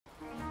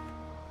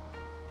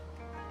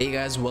Hey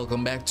guys,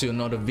 welcome back to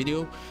another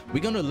video.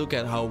 We're gonna look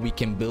at how we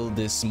can build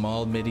this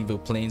small medieval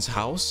plains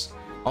house.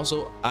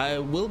 Also, I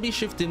will be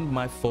shifting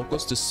my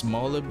focus to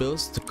smaller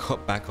builds to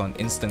cut back on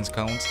instance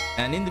count,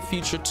 and in the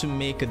future to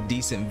make a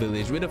decent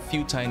village with a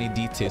few tiny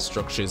detail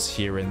structures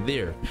here and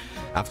there.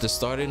 After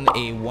starting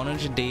a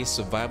 100-day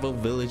survival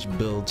village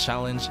build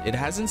challenge, it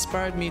has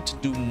inspired me to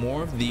do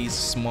more of these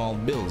small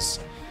builds.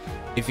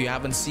 If you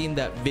haven't seen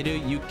that video,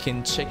 you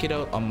can check it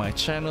out on my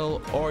channel,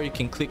 or you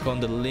can click on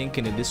the link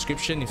in the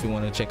description if you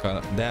want to check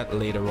out that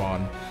later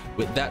on.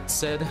 With that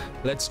said,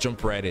 let's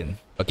jump right in.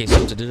 Okay,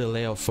 so to do the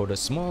layout for the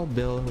small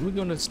build, we're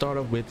going to start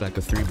off with like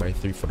a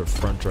 3x3 for the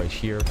front right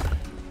here,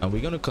 and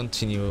we're going to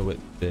continue with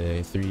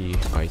the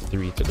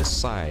 3x3 to the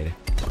side.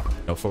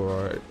 Now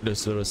for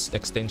this little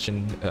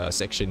extension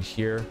section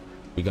here,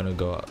 we're going to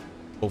go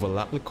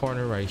overlap the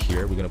corner right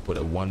here. We're gonna put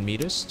a 1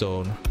 meter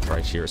stone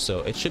right here,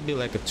 so it should be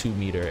like a 2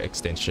 meter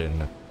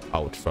extension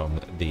out from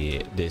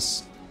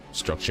this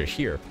structure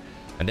here.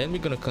 And then we're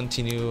gonna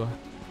continue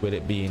with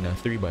it being a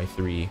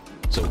 3x3,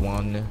 so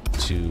 1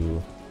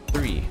 2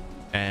 3,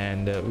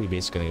 and we're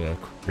basically gonna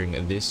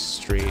bring this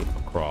straight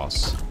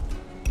across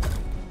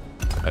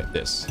like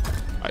this.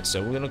 All right, so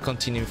we're gonna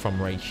continue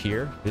from right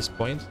here, this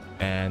point,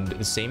 and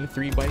the same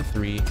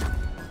 3x3,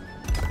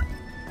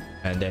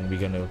 and then we're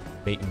gonna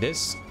make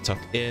this tuck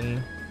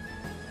in,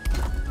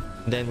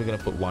 and then we're gonna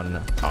put one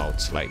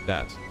out like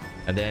that,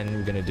 and then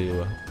we're gonna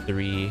do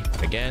 3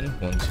 again,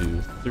 1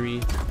 2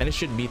 3, and it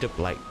should meet up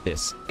like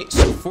this. Okay,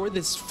 so for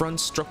this front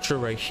structure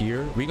right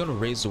here, we're gonna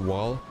raise the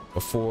wall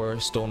 4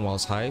 stone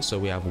walls high, so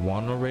we have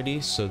 1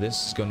 already. So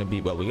this is gonna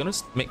be, well, we're gonna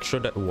make sure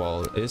that the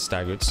wall is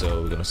staggered,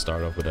 so we're gonna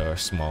start off with our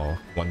small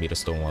 1 meter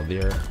stone wall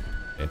there,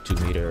 and 2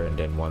 meter, and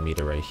then 1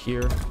 meter right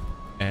here,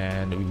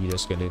 and we're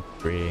just gonna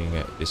bring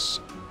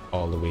this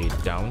all the way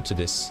down to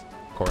this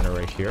corner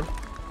right here.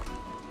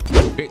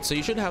 Great, so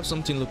you should have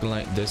something looking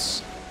like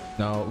this.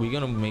 Now we're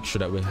gonna make sure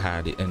that we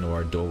had it in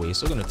our doorway,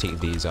 so we're gonna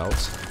take these out,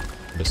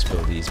 just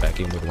fill these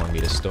back in with 1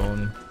 meter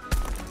stone.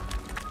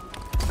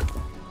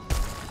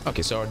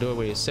 Okay, so our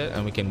doorway is set,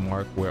 and we can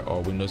mark where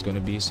our window is going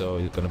to be. So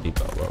it's going to be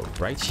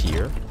right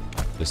here.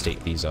 Let's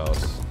take these out.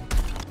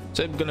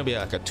 So it's going to be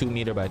like a 2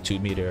 meter by 2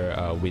 meter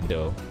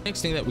window.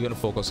 Next thing that we're going to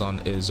focus on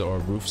is our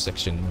roof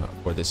section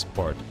for this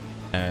part,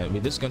 and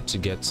we're just going to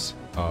get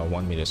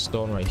 1 meter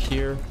stone right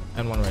here,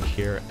 and 1 right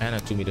here, and a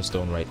 2 meter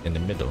stone right in the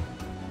middle.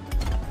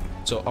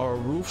 So our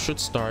roof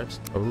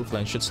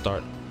line should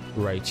start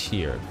right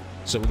here.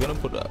 So we're going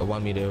to put a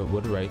 1 meter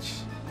wood right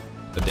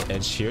at the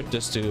edge here,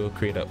 just to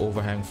create an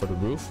overhang for the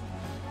roof.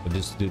 We'll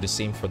just do the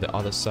same for the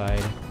other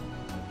side,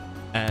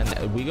 and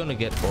we're going to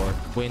get our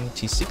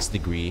 26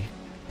 degree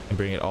and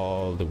bring it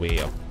all the way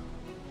up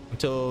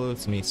until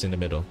it meets in the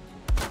middle.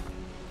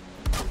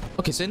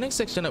 Okay, so the next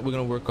section that we're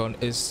going to work on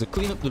is to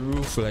clean up the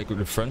roof, like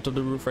the front of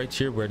the roof right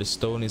here, where the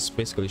stone is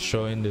basically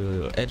showing the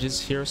little edges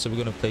here. So we're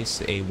going to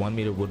place a 1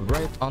 meter wood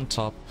right on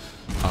top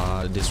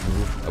this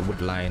roof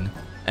wood line,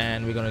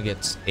 and we're going to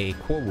get a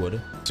core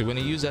wood. So we're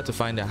going to use that to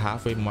find the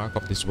halfway mark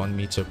of this 1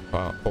 meter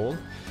pole,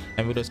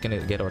 and we're just going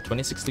to get our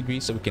 26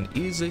 degrees, so we can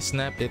easily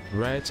snap it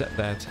right at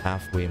that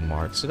halfway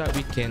mark, so that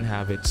we can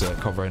have it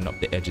covering up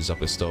the edges of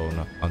the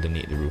stone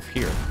underneath the roof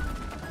here.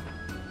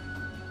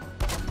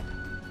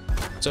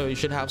 So you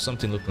should have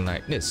something looking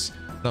like this.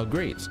 Now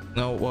great,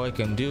 now what I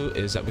can do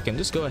is that we can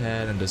just go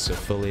ahead and just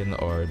fill in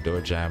our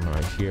door jamb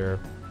right here,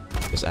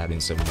 just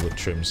adding some wood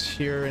trims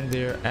here and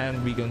there,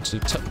 and we're going to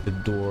tuck the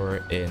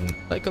door in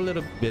like a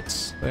little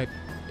bit like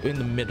in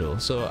the middle.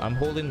 So I'm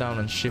holding down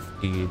on shift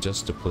key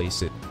just to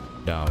place it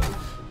down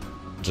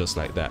just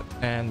like that,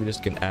 and we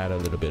just can add a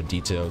little bit of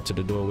detail to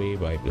the doorway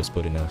by just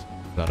putting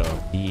another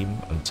beam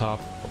on top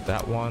of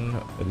that one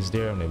that is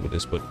there, and maybe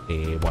just put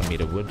a 1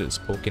 meter wood that's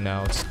poking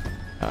out,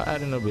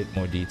 adding a bit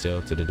more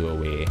detail to the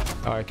doorway,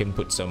 or I can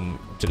put some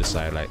to the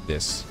side like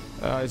this.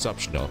 It's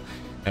optional.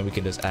 And we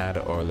can just add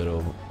our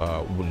little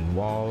wooden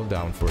wall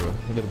down for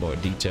a little more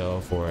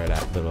detail for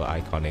that little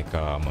iconic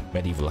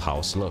medieval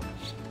house look.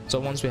 So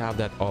once we have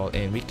that all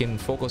in, we can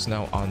focus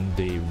now on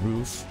the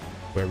roof,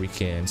 where we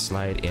can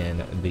slide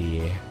in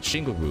the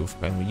shingle roof,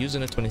 and we're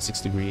using a 26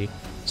 degree,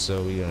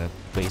 so we're gonna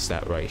place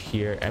that right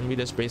here, and we're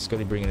just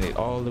basically bringing it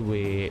all the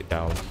way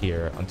down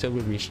here until we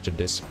reach to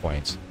this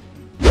point.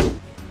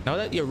 Now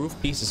that your roof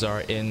pieces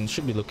are in,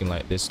 should be looking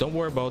like this. Don't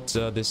worry about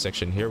this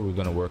section here. We're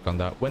going to work on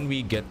that when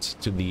we get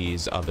to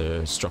these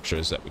other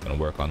structures that we're going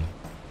to work on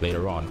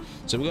later on.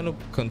 So we're going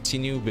to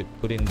continue with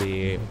putting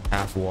the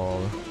half wall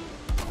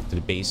to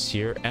the base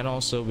here, and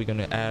also we're going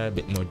to add a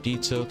bit more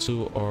detail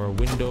to our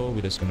window.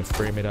 We're just going to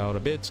frame it out a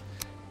bit.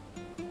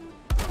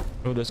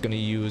 We're just going to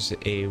use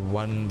a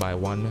 1 by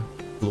 1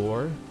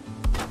 floor,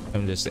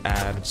 and just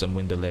add some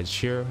window ledge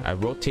here. I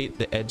rotate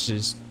the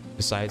edges,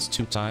 the sides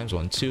 2 times,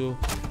 1 2,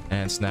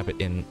 and snap it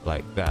in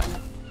like that,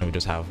 and we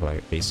just have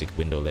like basic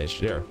window ledge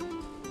there.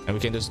 And we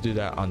can just do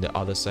that on the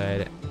other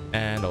side,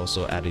 and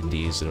also adding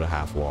these little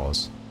half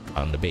walls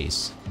on the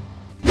base.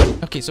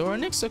 Okay, so our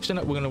next section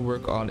that we're going to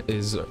work on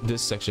is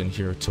this section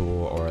here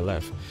to our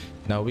left.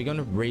 Now we're going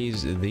to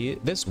raise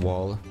this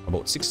wall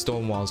about 6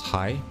 stone walls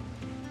high,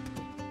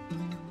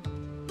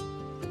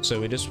 So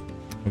we just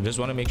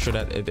want to make sure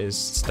that it is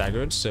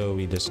staggered, so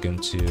we're just going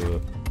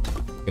to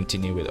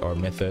continue with our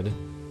method,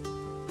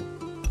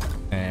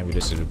 and we're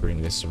just going to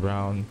bring this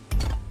around.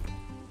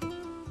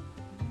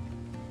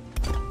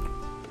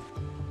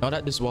 Now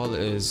that this wall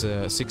is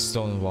 6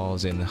 stone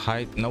walls in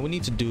height, now we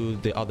need to do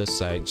the other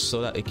side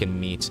so that it can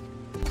meet.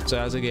 So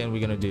as again,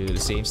 we're gonna do the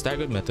same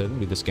staggered method.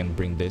 We just can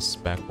bring this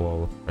back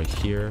wall right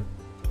here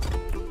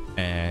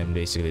and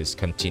basically just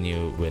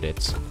continue with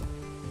it.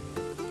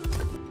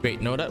 Great,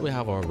 now that we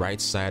have our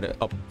right side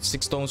up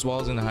 6 stone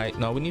walls in height,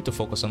 now we need to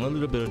focus on a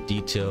little bit of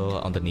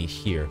detail underneath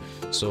here.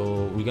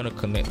 So we're gonna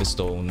connect the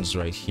stones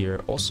right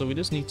here. Also, we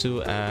just need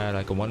to add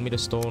like a 1 meter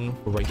stone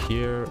right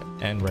here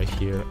and right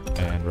here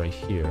and right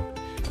here.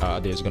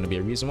 There's going to be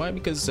a reason why,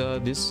 because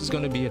this is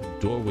going to be a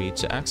doorway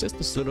to access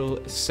this little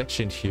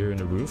section here in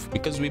the roof,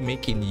 because we're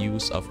making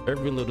use of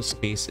every little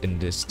space in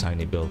this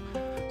tiny build.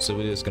 So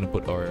we're just going to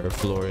put our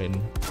floor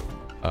in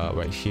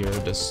right here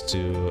just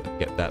to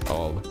get that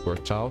all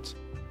worked out.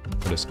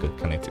 We're just going to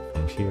connect it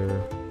from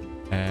here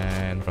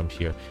and from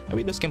here, and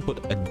we just can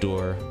put a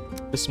door,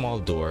 a small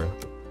door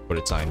for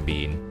the time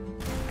being.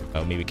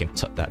 Maybe we can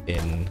tuck that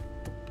in.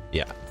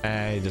 Yeah,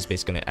 and just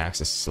basically gonna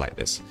access like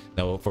this.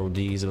 Now for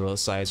these little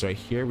sides right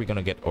here, we're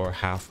gonna get our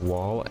half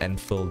wall and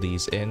fill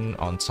these in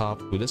on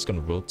top. We're just gonna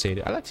rotate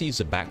it. I like to use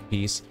the back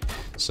piece,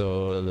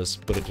 so let's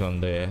put it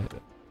on the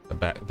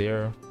back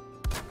there,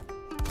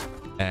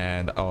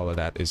 and all of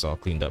that is all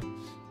cleaned up.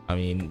 I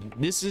mean,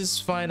 this is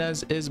fine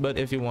as is, but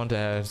if you want to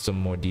add some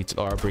more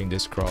detail or bring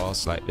this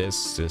cross like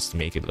this just to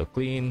make it look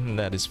clean,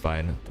 that is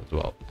fine as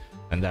well.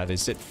 And that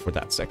is it for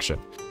that section.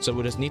 So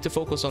we just need to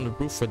focus on the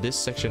roof for this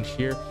section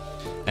here,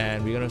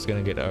 and we're just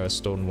gonna get our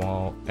stone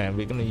wall, and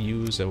we're gonna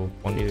use a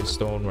 1 meter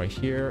stone right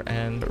here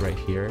and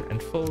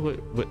fill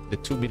it with the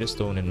 2 meter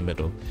stone in the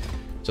middle.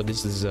 So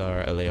this is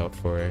our layout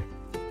for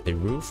the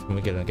roof, and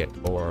we're gonna get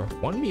our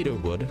 1 meter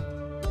wood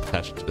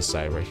attached to the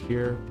side right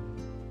here,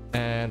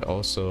 and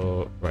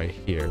also right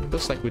here,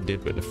 just like we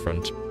did with the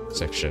front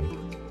section.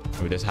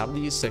 We just have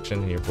these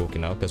section here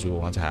poking out because we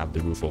want to have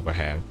the roof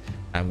overhang,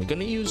 and we're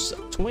gonna use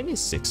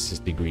 26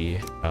 degree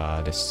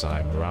this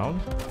time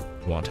around.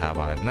 We want to have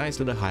a nice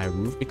little high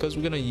roof because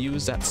we're gonna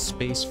use that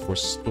space for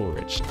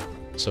storage.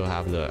 So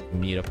have the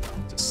meet up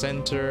the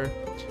center,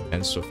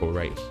 and so for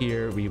right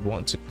here we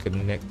want to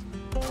connect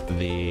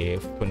the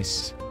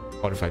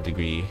 45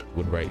 degree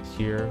wood right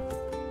here,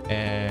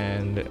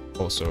 and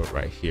also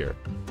right here.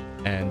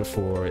 And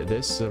for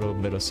this little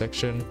middle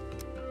section,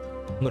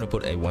 I'm gonna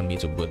put a 1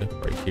 meter wood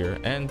right here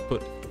and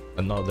put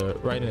another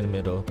right in the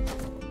middle,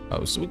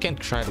 so we can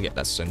try to get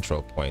that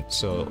central point.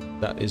 So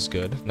that is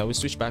good. Now we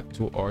switch back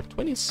to our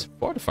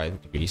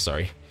 45 degrees,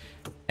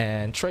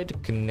 and try to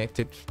connect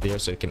it there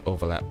so it can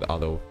overlap the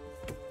other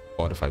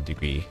 45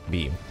 degree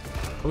beam.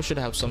 We should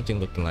have something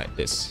looking like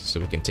this, so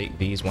we can take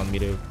these 1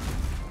 meter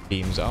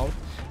beams out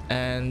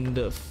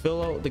and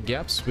fill out the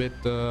gaps with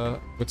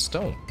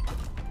stone.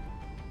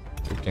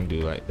 We can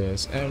do like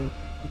this, and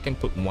we can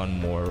put one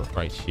more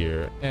right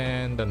here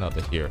and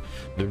another here.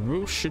 The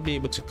roof should be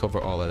able to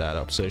cover all of that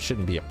up, so it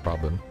shouldn't be a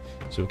problem.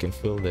 So we can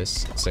fill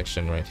this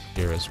section right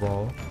here as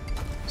well,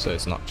 so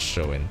it's not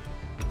showing.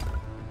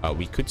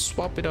 We could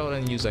swap it out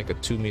and use like a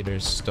 2 meter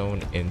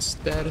stone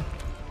instead,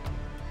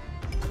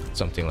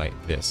 something like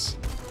this.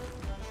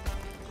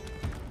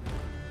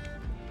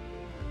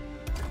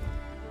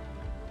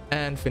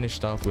 And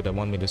finished off with a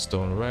 1 meter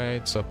stone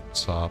right up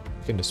top.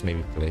 You can just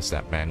maybe place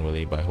that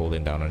manually by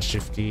holding down on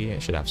shift key.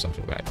 It should have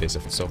something like this.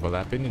 If it's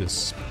overlapping, you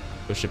just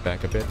push it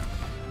back a bit,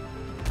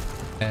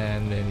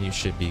 and then you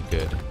should be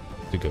good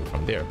to go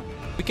from there.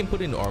 We can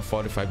put in our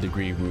 45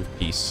 degree roof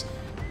piece.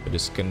 We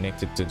just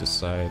connect it to the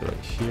side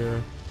right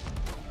here,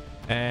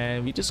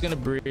 and we're just gonna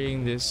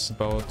bring this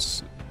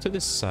about to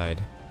this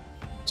side.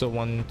 So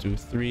 1 2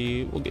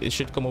 3, it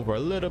should come over a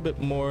little bit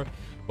more,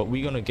 but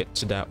we're gonna get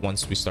to that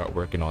once we start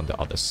working on the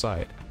other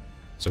side.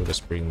 So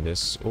just bring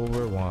this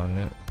over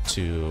 1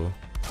 2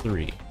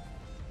 3.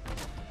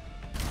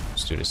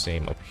 Let's do the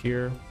same up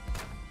here.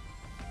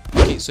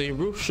 Okay, so your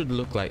roof should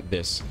look like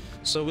this.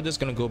 So we're just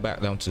gonna go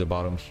back down to the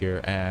bottom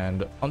here,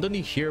 and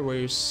underneath here where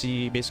you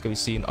see basically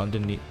seeing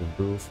underneath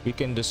the roof, we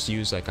can just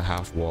use like a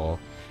half wall,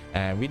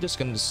 and we're just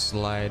gonna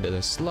slide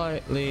it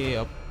slightly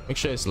up. Make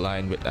sure it's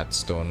lined with that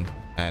stone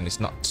and it's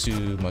not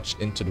too much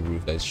into the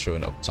roof that is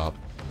showing up top.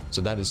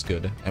 So that is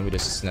good, and we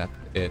just snap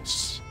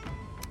it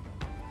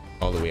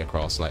all the way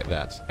across like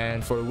that.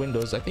 And for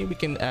windows, I think we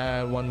can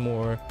add one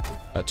more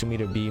 2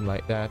 meter beam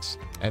like that,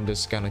 and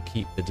just kind of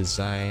keep the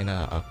design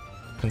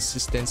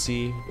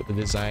consistency with the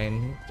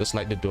design, just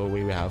like the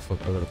doorway we have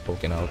a little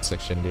poking out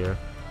section there.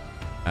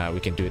 We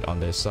can do it on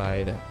the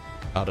side,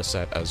 other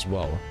side as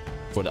well.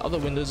 For the other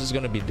windows, it's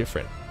going to be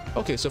different.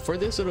 Okay, so for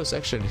this little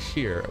section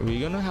here, we're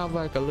gonna have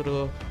like a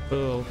little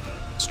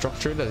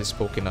structure that is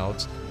poking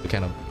out to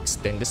kind of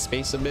extend the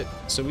space a bit.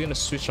 So we're gonna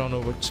switch on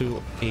over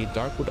to a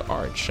dark wood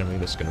arch, and we're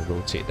just gonna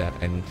rotate that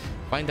and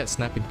find that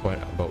snapping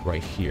point about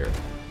right here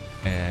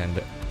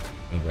and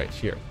right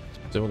here.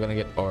 So we're gonna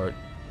get our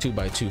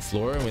 2x2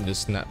 floor, and we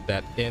just snap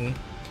that in,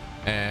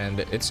 and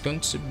it's going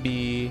to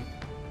be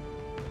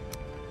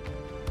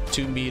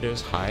 2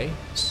 meters high,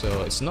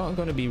 so it's not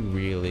going to be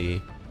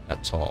really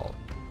that tall.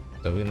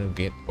 So we're gonna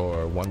get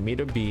our 1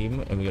 meter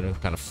beam, and we're gonna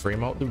kind of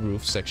frame out the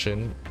roof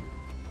section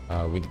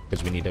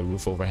because we need a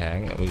roof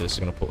overhang, and we're just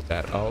gonna put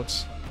that out.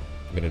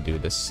 I'm gonna do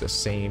this the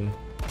same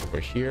over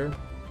here.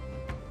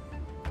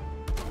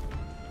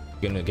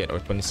 We're gonna get our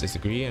 26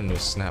 degree and we'll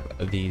snap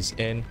these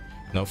in.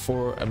 Now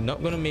I'm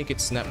not gonna make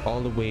it snap all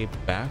the way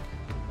back.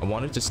 I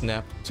wanted to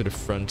snap to the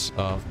front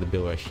of the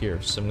bill right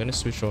here, so I'm gonna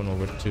switch on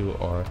over to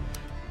our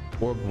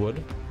orb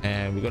wood,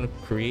 and we're gonna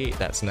create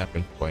that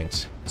snapping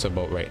point. It's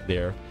about right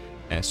there,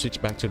 and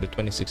switch back to the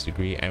 26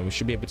 degree, and we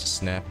should be able to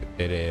snap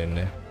it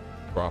in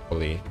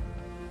properly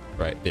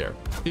right there.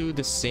 Do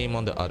the same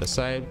on the other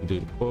side. Do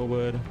the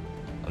forward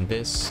on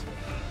this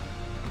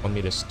 1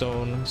 meter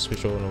stone,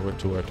 switch on over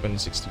to our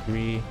 26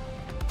 degree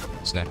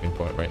snapping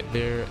point right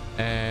there,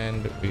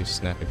 and we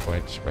snapping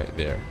point right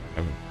there,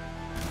 and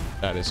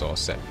that is all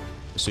set.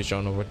 Switch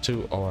on over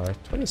to our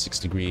 26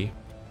 degree,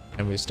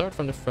 and we start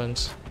from the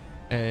front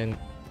and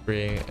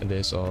bring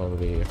this all the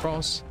way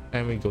across,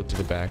 and we go to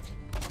the back,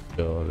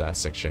 fill that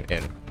section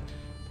in.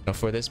 Now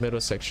for this middle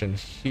section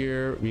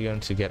here, we're going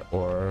to get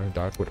our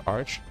darkwood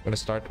arch. I'm going to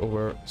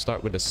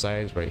start with the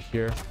sides right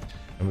here,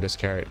 and we just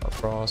carry it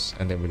across,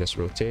 and then we just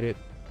rotate it,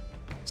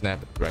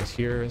 snap it right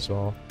here as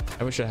well,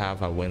 and we should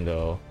have a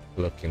window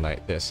looking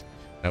like this.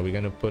 Now we're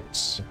going to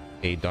put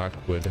a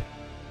darkwood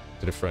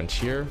to the front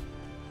here,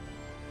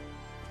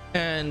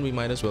 and we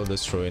might as well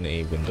just throw in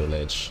a window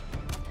ledge.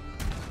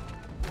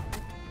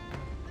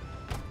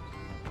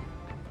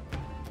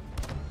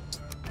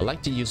 I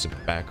like to use the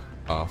back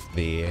of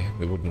the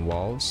wooden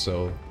wall,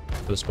 so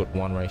let's put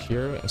one right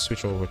here and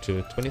switch over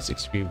to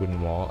 26 degree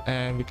wooden wall,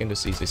 and we can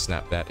just easily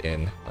snap that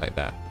in like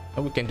that.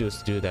 And we can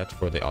just do that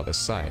for the other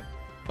side.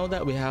 Now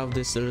that we have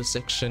this little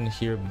section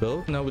here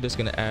built, now we're just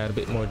going to add a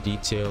bit more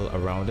detail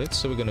around it.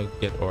 So we're going to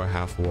get our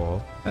half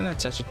wall and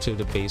attach it to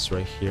the base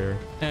right here,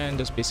 and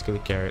just basically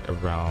carry it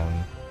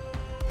around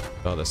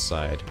the other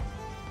side.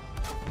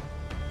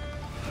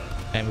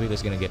 And we're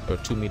just going to get our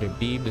 2 meter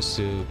beam just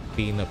to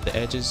clean up the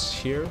edges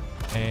here,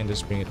 and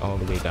just bring it all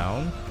the way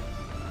down.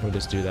 We'll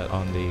just do that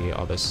on the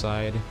other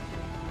side.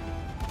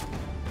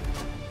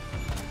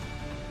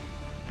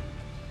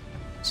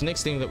 So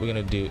next thing that we're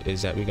going to do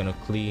is that we're going to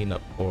clean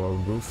up our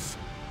roof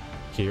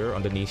here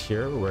underneath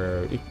here,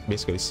 where you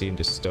basically see in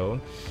the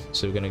stone.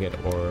 So we're going to get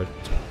our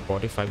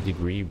 45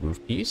 degree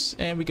roof piece,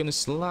 and we're going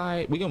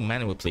to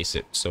manually place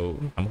it. So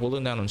I'm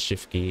holding down on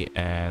shift key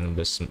and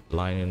just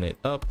lining it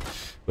up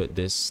with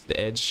the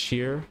edge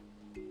here,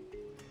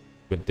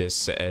 with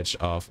this edge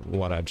of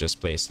what I've just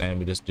placed, and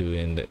we're just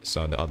doing this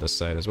on the other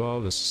side as well.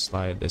 Let's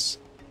slide this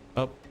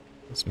up.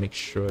 Let's make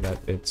sure that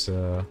it's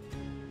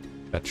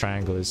that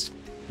triangle is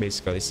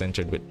basically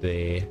centered with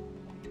the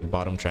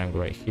bottom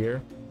triangle right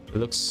here. It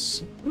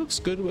looks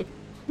good. We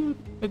could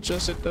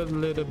adjust it a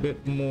little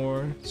bit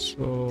more,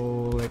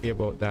 so maybe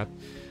about that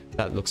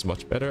looks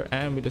much better.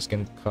 And we're just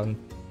gonna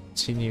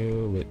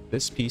continue with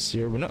this piece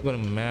here. We're not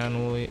going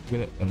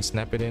to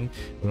snap it in.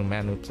 We're going to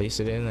manually place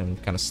it in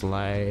and kind of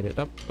slide it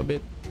up a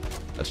bit.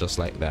 That's just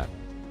like that.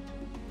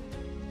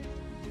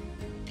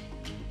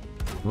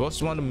 We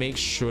also want to make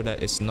sure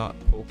that it's not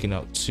poking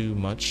out too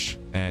much,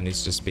 and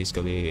it's just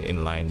basically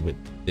in line with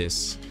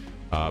this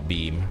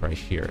beam right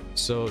here.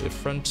 So the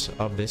front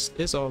of this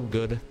is all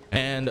good,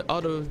 and the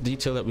other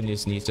detail that we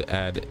just need to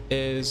add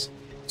is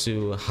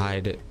to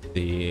hide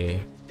the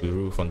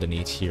roof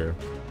underneath here.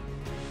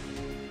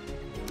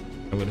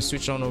 I'm going to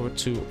switch on over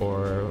to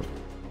our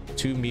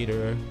 2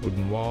 meter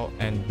wooden wall,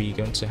 and we're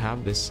going to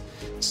have this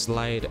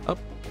slide up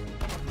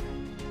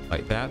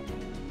like that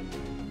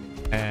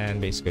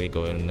and basically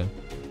go in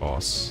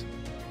across.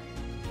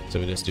 So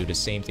we just do the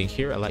same thing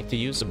here. I like to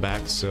use the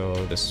back, so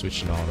just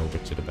switching on over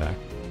to the back.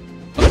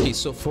 Okay,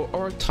 so for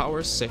our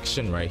tower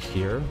section right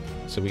here,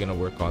 so we're gonna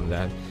work on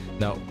that.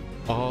 Now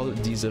all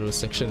these little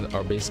sections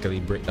are basically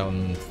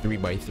breakdown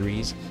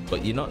 3x3s,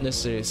 but you're not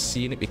necessarily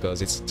seeing it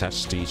because it's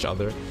attached to each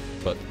other.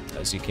 But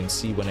as you can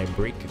see, when I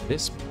break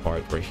this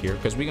part right here,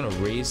 because we're gonna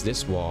raise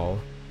this wall,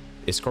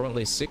 it's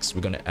currently 6,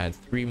 we're gonna add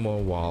 3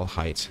 more wall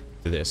height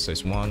to this. So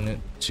it's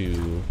 1,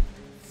 2,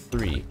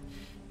 3,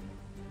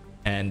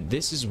 and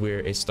this is where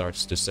it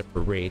starts to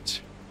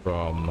separate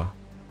from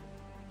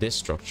this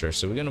structure.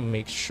 So we're gonna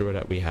make sure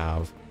that we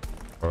have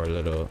our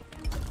little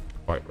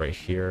part right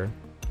here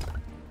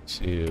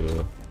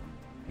to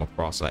come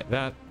across like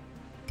that,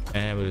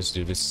 and we'll just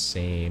do the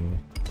same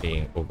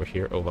thing over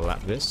here.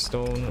 Overlap this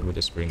stone, we'll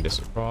just bring this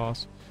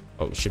across.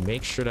 Oh, we should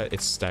make sure that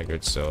it's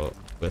staggered, so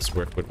let's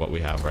work with what we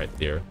have right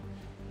there,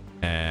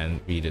 and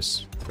we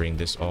just bring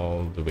this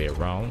all the way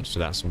around. So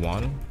that's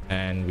 1,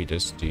 and we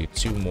just do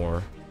 2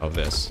 more of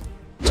this.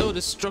 So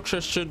the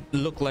structure should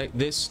look like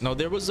this. Now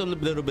there was a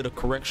little bit of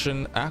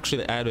correction. I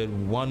actually added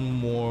 1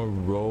 more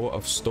row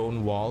of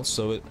stone walls,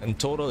 so in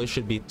total it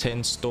should be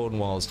 10 stone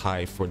walls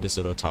high for this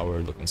little tower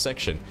looking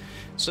section.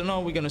 So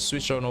now we're going to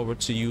switch on over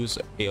to use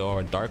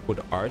our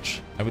darkwood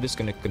arch, and we're just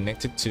going to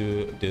connect it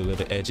to the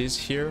little edges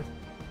here,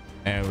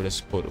 and we'll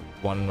just put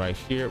one right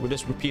here. We're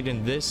just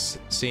repeating this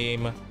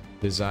same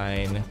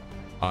design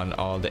on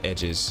all the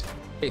edges.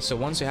 Okay, so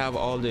once you have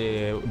all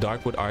the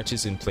dark wood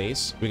arches in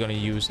place, we're going to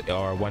use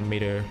our 1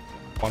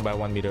 by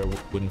 1 meter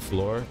wooden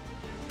floor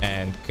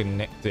and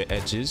connect the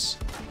edges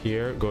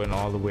here, going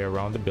all the way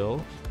around the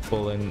build,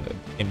 pulling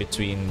in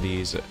between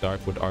these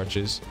dark wood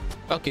arches.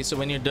 Okay, so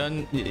when you're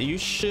done, you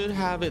should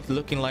have it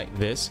looking like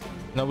this.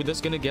 Now we're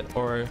just going to get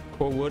our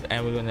core wood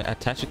and we're going to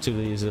attach it to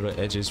these little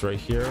edges right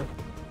here,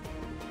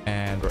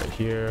 and right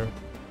here,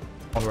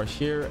 one right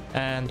here,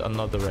 and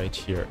another right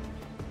here.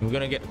 And we're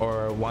going to get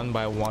our 1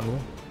 by 1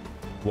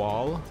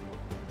 wall,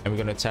 and we're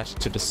going to attach it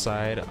to the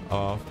side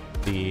of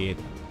the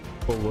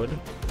core wood.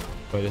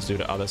 We'll just do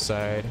the other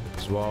side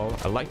as well.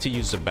 I like to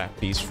use the back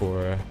piece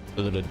for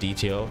a little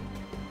detail,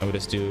 and we'll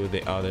just do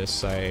the other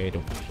side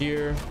over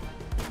here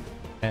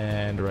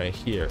and right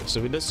here.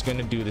 So we're just going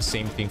to do the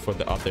same thing for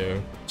the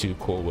other 2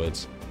 core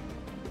woods.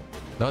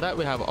 Now that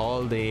we have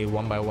all the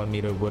 1 by 1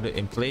 meter wood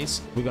in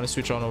place, we're going to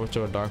switch on over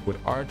to our dark wood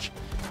arch,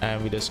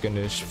 and we're just going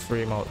to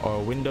frame out our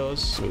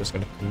windows. So we're just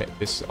going to connect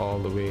this all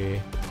the way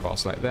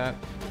across like that,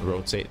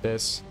 rotate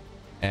this,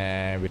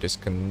 and we just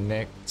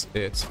connect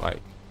it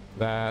like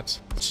that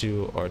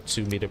to our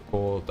 2 meter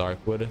pole dark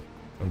wood,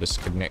 and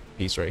just connect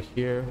piece right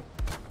here,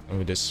 and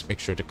we just make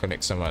sure to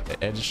connect some at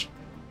the edge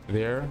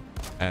there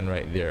and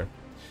right there.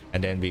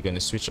 And then we're going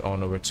to switch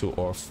on over to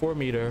our 4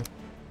 meter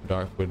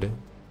dark wood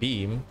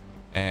beam,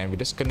 and we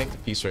just connect the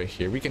piece right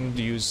here. We can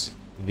use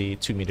the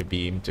 2 meter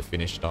beam to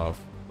finish it off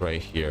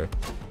right here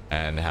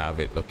and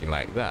have it looking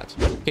like that.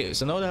 Okay,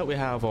 so now that we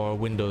have our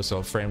windows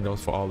all framed out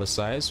for all the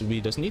sides,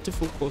 we just need to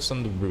focus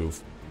on the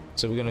roof.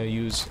 So we're going to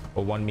use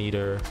a 1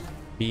 meter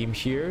beam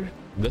here.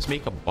 Let's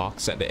make a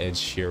box at the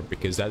edge here,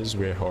 because that is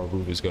where our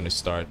roof is going to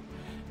start.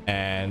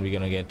 And we're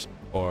going to get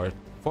our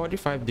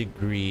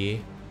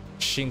 45-degree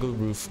shingle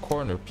roof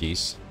corner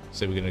piece.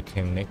 So we're going to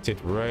connect it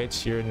right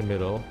here in the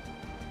middle,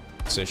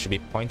 so it should be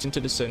pointing to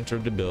the center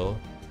of the build.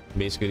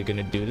 Basically going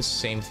to do the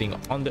same thing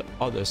on the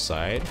other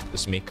side.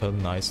 Just make a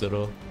nice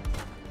little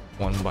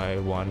 1 by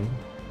 1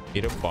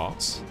 meter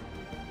box,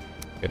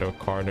 get our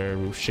corner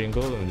roof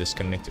shingle, and just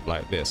connect it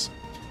like this.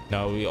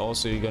 Now we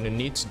also going to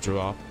need to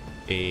drop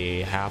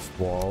a half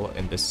wall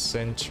in the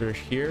center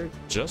here,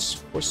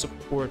 just for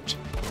support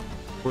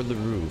for the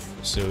roof.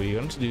 So you're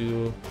going to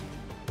do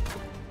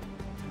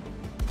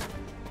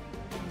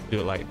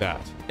it like that.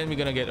 And we're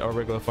gonna get our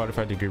regular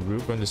 45-degree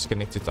roof and just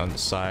connect it on the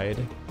side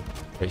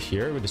right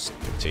here. We just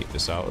take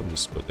this out and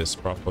just put this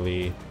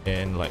properly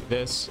in like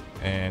this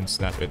and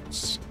snap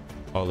it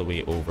all the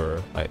way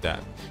over like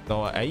that.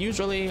 Now I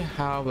usually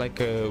have like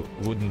a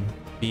wooden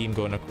beam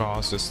going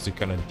across just to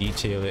kind of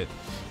detail it.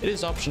 It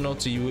is optional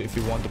to you if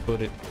you want to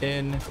put it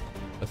in.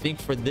 I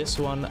think for this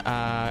one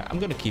I'm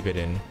gonna keep it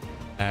in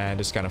and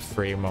just kind of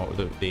frame out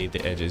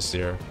the edges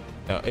there.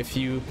 Now if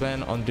you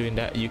plan on doing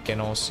that, you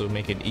can also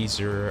make it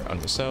easier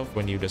on yourself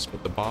when you just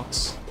put the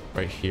box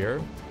right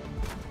here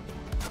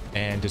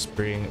and just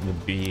bring the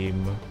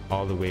beam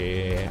all the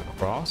way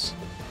across,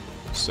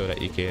 so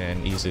that you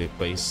can easily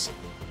place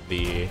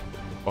the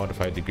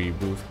 45-degree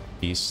roof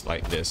piece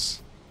like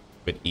this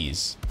with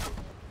ease.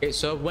 Okay,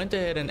 so I went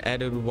ahead and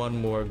added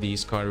one more of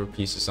these corner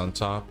pieces on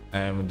top,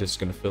 and I'm just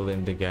going to fill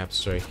in the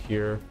gaps right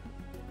here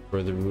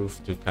for the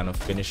roof to kind of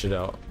finish it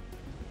out.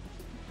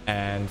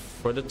 And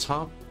for the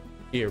top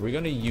here, we're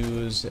going to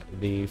use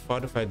the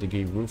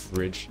 45-degree roof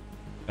ridge.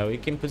 Now you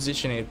can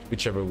position it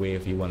whichever way,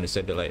 if you want to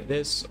set it like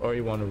this or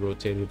you want to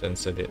rotate it and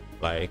set it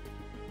like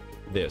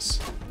this.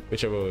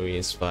 Whichever way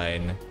is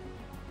fine.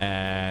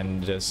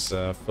 And just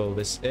fill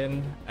this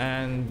in,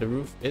 and the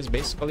roof is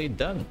basically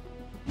done.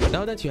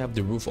 Now that you have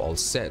the roof all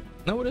set,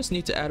 now we just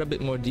need to add a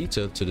bit more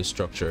detail to the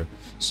structure.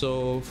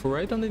 So for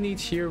right underneath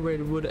here where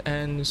the wood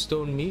and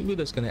stone meet, we're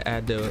just going to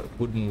add the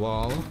wooden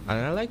wall, and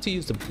I like to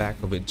use the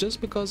back of it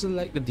just because I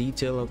like the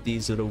detail of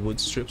these little wood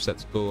strips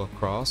that go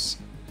across.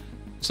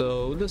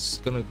 So we're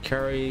just going to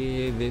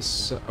carry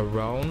this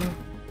around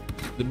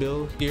the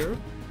build here.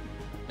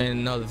 And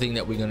another thing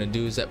that we're going to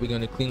do is that we're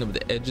going to clean up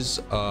the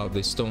edges of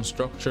the stone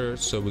structure.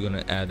 So we're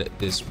going to add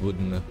this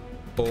wooden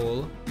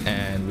pole,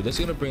 and we're just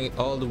going to bring it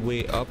all the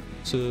way up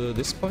to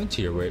this point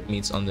here where it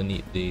meets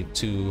underneath the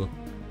 2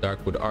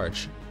 dark wood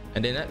arch.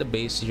 And then at the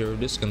base here,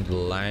 we're just going to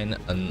line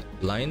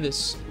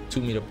this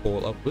 2-meter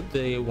pole up with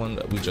the one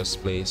that we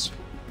just placed,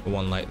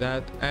 one like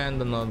that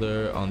and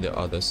another on the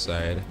other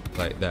side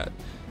like that.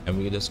 And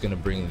we're just going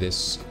to bring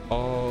this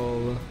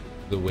all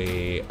the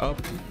way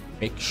up,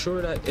 make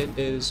sure that it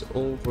is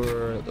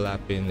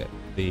overlapping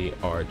the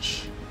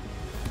arch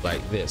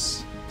like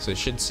this. So it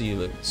should see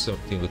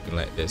something looking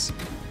like this,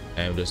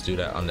 and we'll just do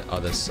that on the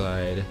other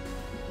side.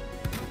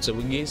 So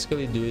we're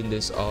basically doing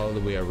this all the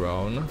way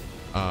around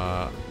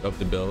of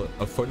the build.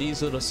 For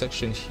these little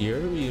sections here,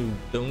 you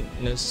don't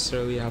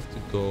necessarily have to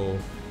go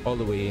all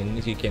the way in.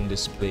 You can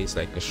just place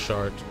like a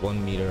short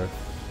 1-meter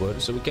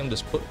wood. So we can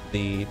just put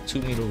the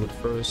 2-meter wood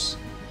first,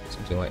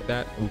 something like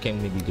that. We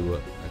can maybe do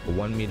like a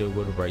 1-meter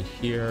wood right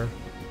here,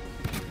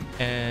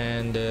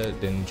 and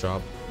then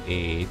drop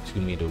a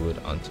 2-meter wood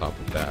on top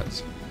of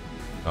that.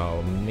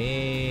 So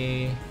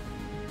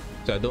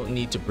I don't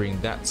need to bring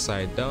that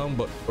side down,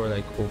 but for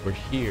like over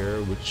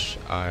here, which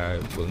I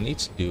will need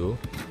to do,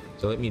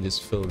 so let me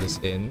just fill this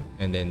in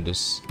and then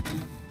just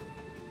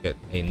get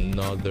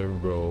another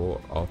row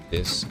of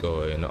this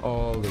going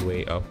all the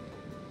way up,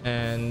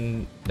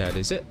 and that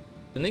is it.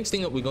 The next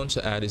thing that we're going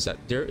to add is that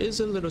there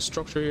is a little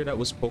structure here that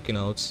was poking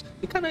out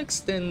to kind of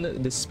extend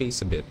the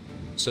space a bit.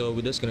 So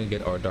we're just going to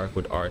get our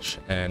darkwood arch,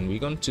 and we're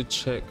going to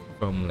check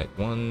from like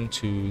 1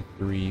 2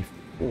 3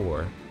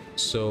 4.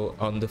 So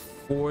on the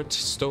 4th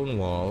stone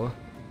wall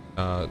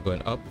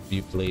going up,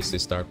 you place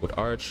this darkwood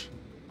arch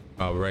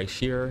right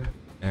here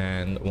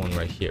and one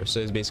right here. So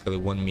it's basically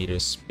 1 meter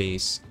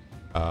space,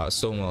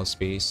 stone wall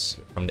space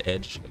from the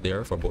edge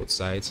there for both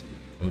sides.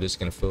 I'm just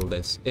gonna fill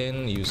this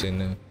in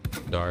using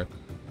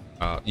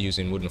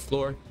using wooden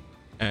floor,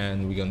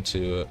 and we're going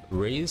to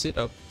raise it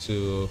up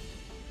to,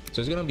 so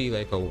it's gonna be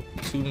like a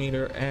 2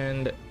 meter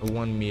and a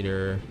 1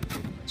 meter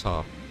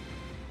top.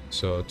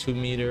 So 2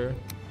 meter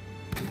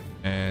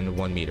and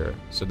 1 meter,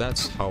 so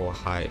that's how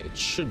high it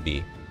should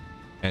be.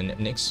 And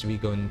next we're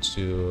going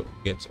to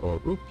get our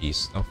roof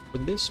piece. Now for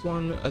this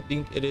one, I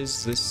think it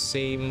is the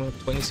same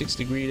 26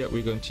 degree that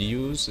we're going to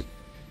use,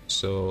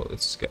 so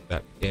let's get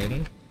that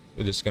in.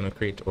 We're just gonna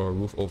create our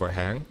roof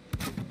overhang,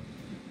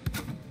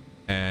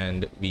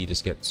 and we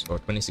just get our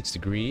 26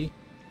 degree.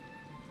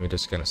 We're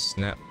just gonna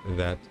snap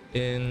that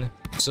in.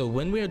 So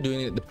when we are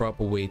doing it the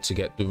proper way to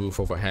get the roof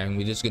overhang,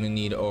 we're just gonna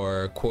need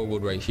our core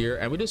wood right here,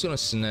 and we're just gonna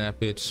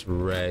snap it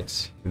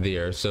right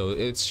there, so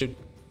it should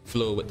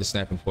flow with the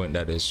snapping point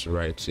that is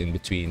right in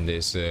between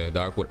this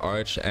darkwood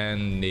arch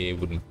and the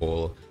wooden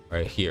pole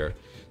right here.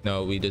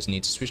 Now we just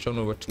need to switch on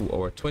over to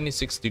our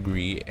 26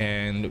 degree,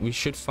 and we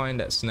should find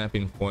that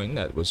snapping point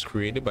that was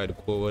created by the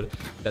core wood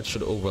that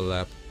should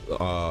overlap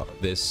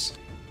this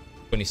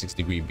 26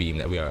 degree beam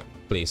that we are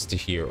placed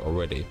here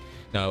already.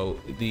 Now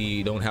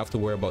we don't have to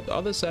worry about the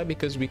other side,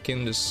 because we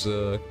can just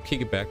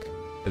kick it back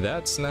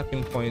that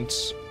snapping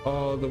point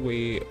all the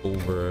way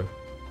over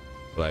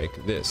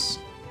like this.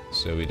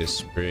 So we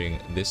just bring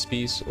this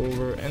piece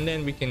over, and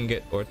then we can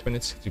get our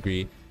 26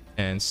 degree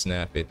and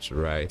snap it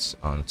right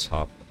on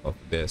top of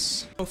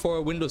this. For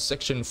our window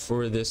section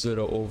for this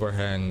little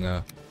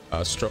overhang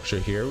structure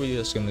here, we're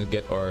just gonna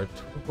get our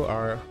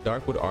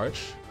darkwood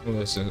arch.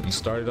 We're just gonna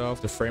start it off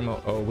to frame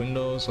out our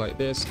windows like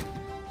this.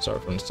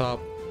 Start from the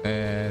top,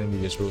 and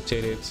we just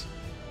rotate it,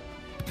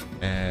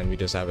 and we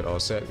just have it all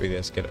set. We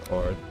just get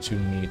our 2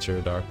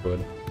 meter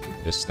darkwood,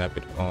 just snap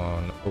it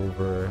on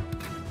over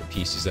the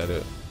pieces that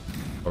are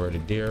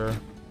already there,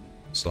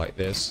 just like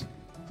this.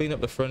 Clean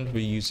up the front, we're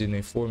using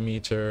a 4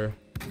 meter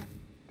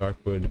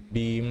darkwood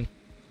beam,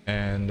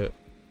 and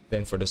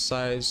then for the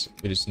sides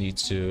we just need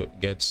to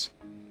get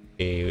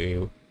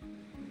a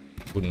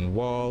wooden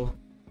wall,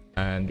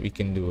 and we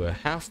can do a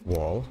half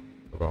wall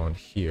around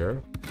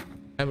here,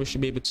 and we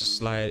should be able to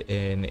slide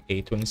in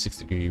a 26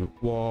 degree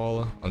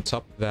wall on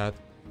top of that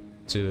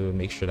to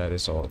make sure that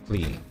it's all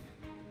clean.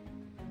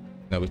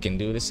 Now we can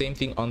do the same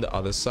thing on the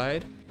other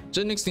side. So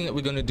the next thing that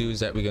we're going to do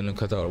is that we're going to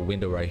cut out a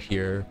window right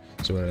here.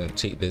 So we're going to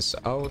take this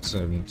out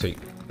and take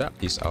that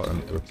piece out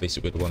and replace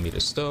it with 1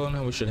 meter stone,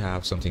 and we should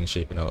have something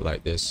shaping out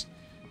like this.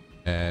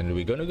 And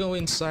we're going to go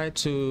inside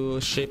to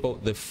shape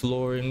out the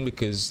flooring,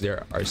 because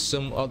there are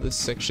some other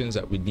sections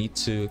that we need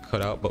to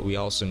cut out, but we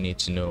also need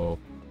to know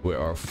where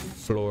our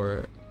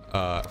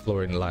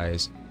flooring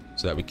lies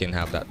so that we can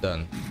have that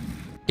done.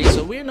 Okay,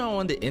 so we're now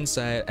on the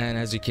inside, and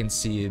as you can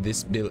see,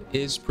 this build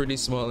is pretty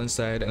small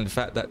inside, and the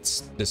fact that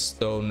the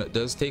stone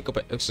does take up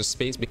extra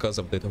space because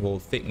of the whole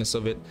thickness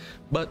of it,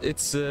 but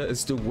it's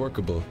still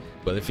workable.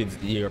 But if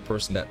you're a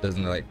person that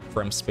doesn't like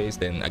cramped space,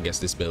 then I guess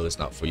this build is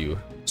not for you.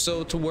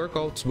 So to work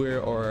out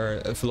where our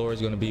floor is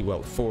going to be,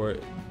 well, for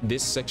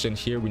this section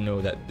here, we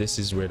know that this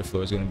is where the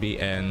floor is going to be,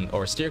 and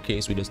our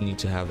staircase, we just need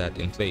to have that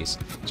in place.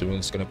 So we're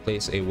just going to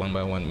place a 1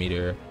 by 1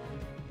 meter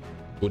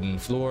wooden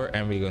floor,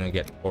 and we're going to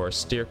get our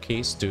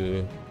staircase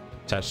to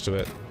attach to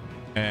it,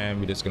 and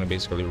we're just going to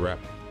basically wrap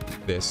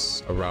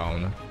this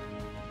around.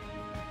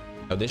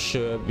 Now this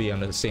should be on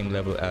the same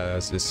level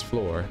as this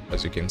floor,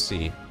 as you can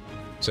see.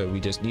 So we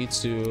just need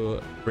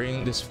to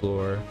bring this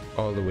floor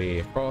all the way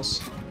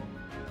across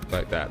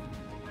like that,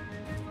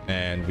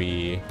 and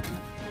we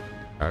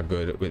are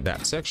good with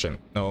that section.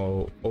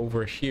 Now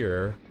over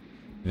here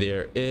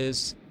there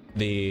is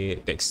the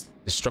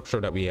structure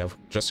that we have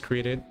just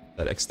created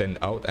that extend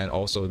out, and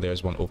also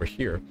there's one over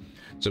here.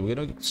 So we're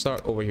gonna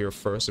start over here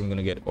first. I'm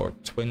gonna get our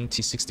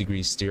 26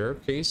 degree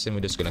staircase, and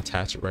we're just gonna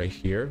attach it right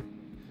here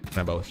and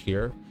about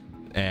here,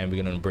 and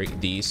we're gonna break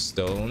these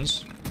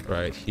stones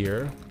right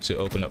here to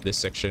open up this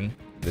section.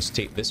 Just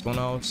take this one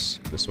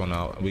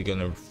out, and we're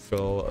gonna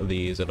fill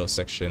these little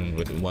section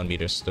with 1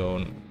 meter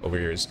stone. Over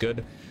here is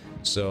good,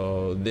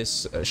 so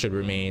this should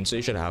remain. So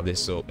you should have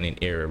this opening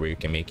area where you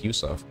can make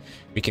use of.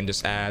 We can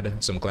just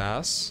add some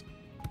glass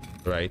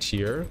right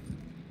here.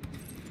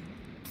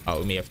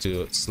 We may have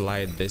to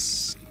slide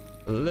this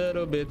a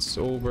little bit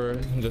over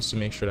just to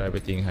make sure that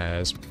everything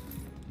has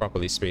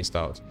properly spaced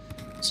out.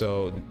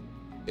 So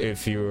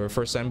if you're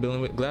first time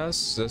building with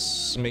glass,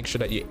 just make sure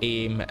that you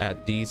aim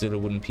at these little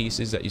wooden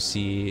pieces that you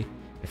see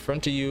in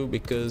front of you,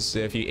 because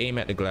if you aim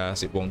at the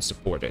glass, it won't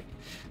support it.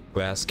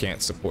 Glass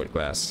can't support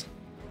glass.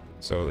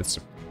 So let's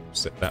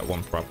set that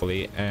one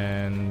properly,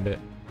 and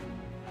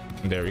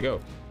there we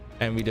go.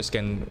 And we just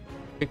can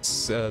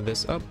fix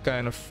this up,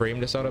 kind of frame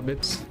this out a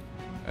bit,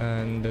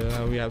 and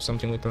we have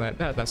something looking like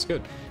that. That's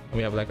good. And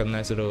we have like a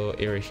nice little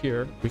area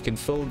here. We can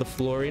fill the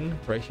floor in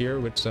right here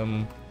with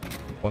some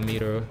 1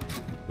 meter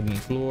wooden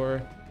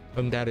floor,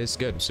 and that is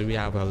good. So we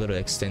have a little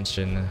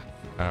extension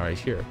right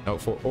here. Now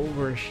for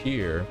over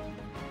here,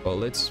 well,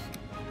 let's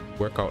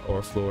work out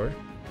our floor.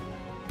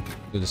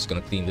 We're just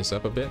gonna clean this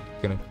up a bit.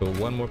 Gonna put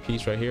one more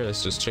piece right here.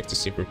 Let's just check to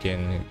see if we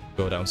can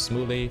go down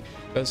smoothly,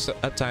 because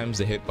at times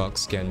the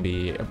hitbox can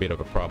be a bit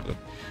of a problem.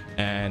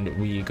 And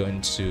we're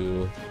going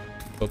to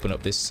open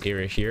up this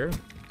area here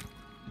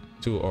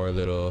to our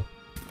little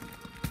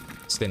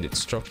extended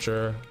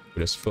structure.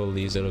 We just fill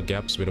these little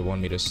gaps with a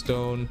 1 meter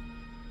stone.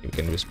 We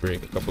can just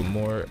break a couple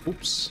more.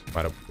 Oops,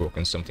 might have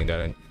broken something that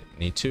I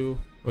need to.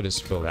 We'll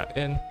just fill that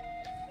in,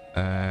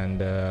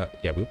 and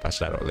yeah, we'll patch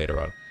that out later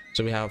on.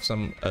 So we have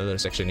some little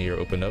section here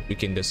opened up. We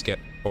can just get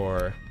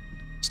our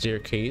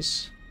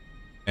staircase,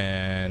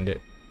 and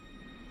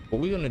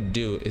what we're gonna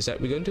do is that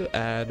we're going to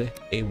add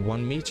a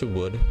 1 meter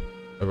wood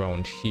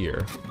around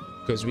here,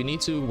 because we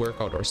need to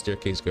work out our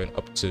staircase going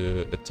up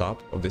to the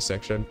top of this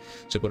section.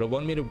 So put a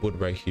 1 meter wood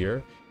right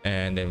here,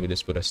 and then we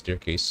just put a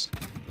staircase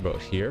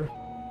about here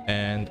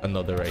and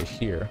another right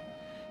here.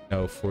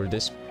 Now for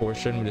this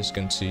portion, we're just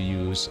going to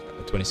use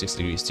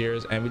 26-degree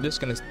stairs, and we're just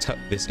going to tuck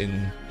this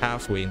in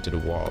halfway into the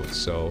wall,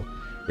 so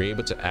we're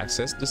able to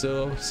access this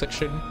little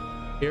section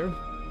here,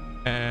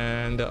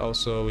 and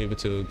also we're able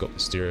to go up the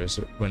stairs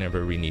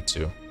whenever we need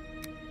to.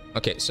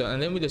 Okay, so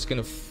and then we're just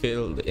going to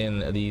fill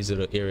in these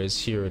little areas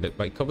here that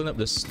by covering up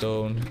the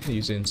stone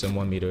using some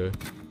 1 meter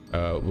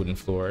wooden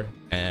floor,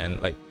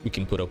 and like we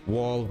can put up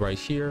wall right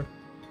here.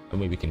 And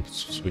maybe we can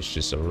switch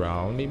this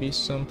around, maybe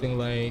something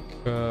like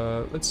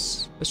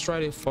let's try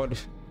the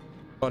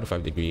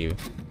 45-degree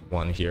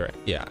one here.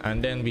 Yeah,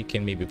 and then we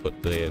can maybe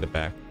put the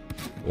back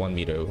 1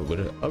 meter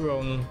with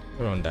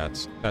around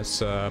that. That's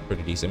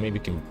pretty decent. Maybe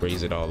we can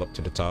raise it all up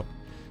to the top,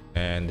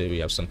 and then we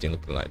have something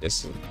looking like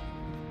this.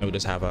 And we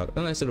just have a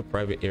nice little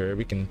private area.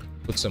 We can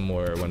put some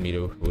more 1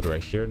 meter wood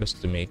right here just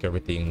to make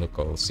everything look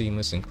all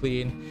seamless and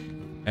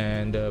clean,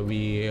 and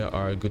we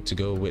are good to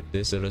go with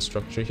this little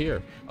structure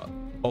here.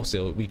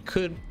 Also, we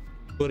could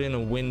put in a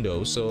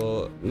window,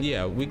 so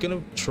yeah, we're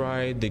gonna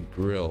try the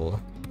grill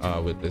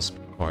with this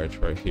part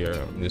right here.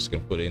 I'm just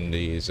gonna put in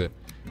these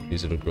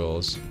little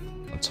grills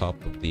on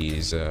top of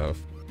these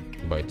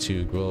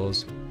 2x2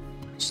 grills,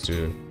 just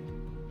to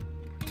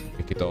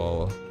make it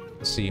all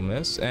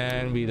seamless.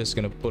 And we're just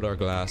gonna put our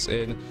glass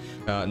in.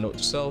 Note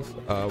to self,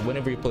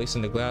 whenever you're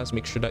placing the glass,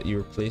 make sure that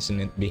you're placing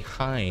it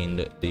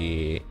behind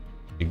the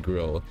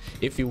grill.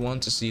 If you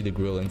want to see the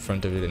grill in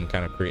front of it and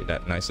kind of create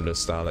that nice little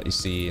style that you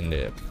see in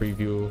the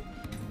preview,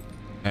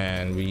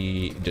 and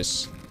we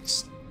just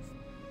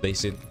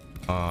place it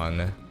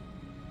on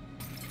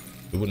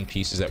the wooden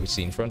pieces that we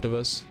see in front of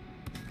us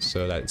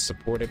so that it's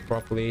supported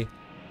properly.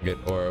 Get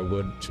our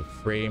wood to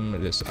frame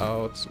this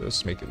out, so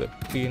let's make it look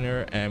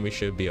cleaner, and we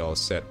should be all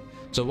set.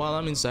 So while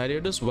I'm inside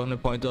here, just want to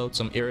point out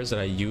some areas that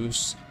I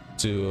use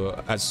to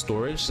add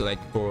storage. Like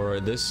for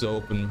this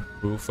open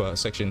roof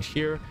section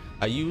here,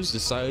 I use the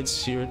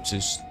sides here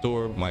to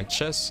store my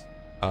chests,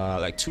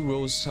 like 2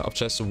 rows of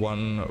chests,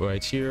 one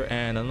right here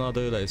and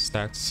another that is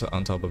stacked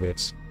on top of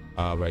it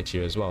right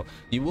here as well.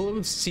 You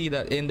will see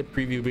that in the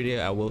preview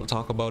video. I will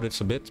talk about it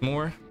a bit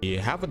more. You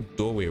have a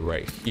doorway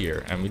right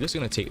here, and we're just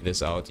going to take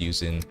this out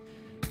using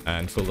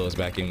and fill those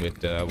back in with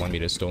the 1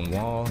 meter stone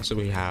wall. So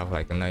we have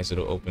like a nice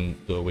little open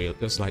doorway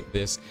just like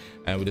this,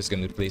 and we're just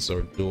going to place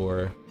our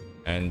door,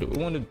 and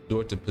we want the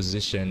door to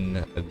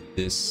position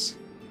this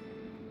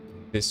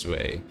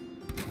way,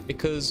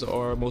 because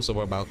most of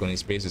our balcony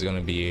space is going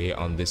to be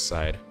on this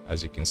side,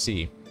 as you can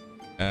see.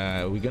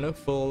 We're gonna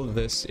fill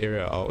this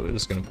area out. We're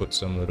just gonna put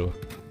some little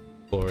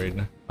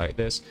flooring like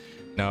this.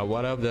 Now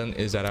what I've done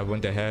is that I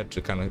went ahead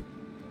to kind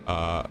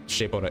of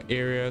shape out an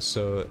area,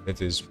 so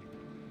it is,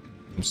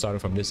 I'm starting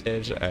from this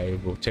edge. I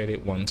rotate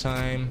it one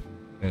time,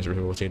 and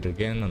rotate it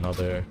again,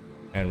 another,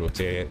 and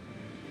rotate it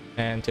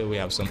until we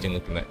have something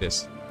looking like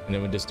this. And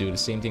then we just do the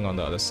same thing on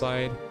the other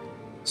side.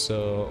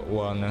 So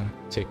 1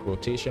 tick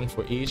rotation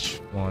for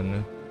each.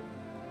 1,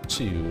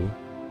 2,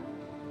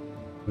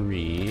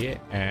 3,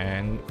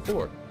 and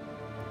 4.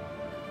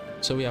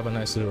 So we have a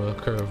nice little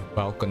curved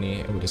balcony,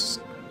 and we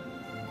just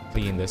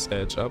clean this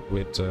edge up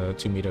with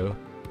 2 meter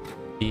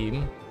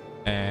beam.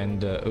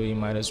 And we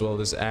might as well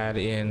just add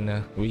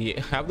in, we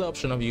have the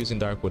option of using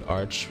dark wood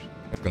arch.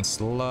 I can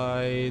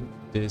slide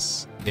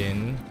this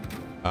in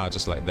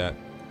just like that,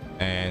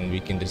 and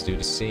we can just do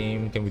the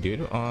same. Can we do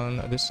it on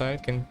this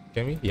side? Can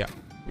we? Yeah,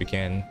 we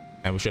can.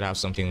 And we should have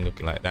something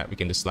looking like that. We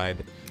can just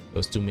slide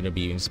those 2 meter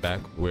beams back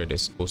where they're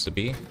supposed to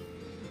be.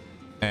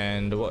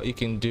 And what you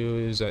can do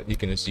is that you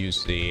can just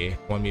use the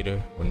 1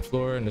 meter wooden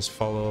floor and just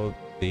follow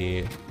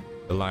the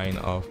the line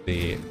of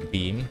the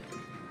beam,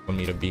 1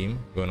 meter beam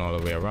going all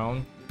the way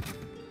around,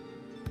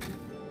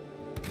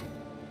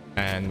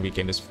 and we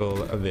can just fill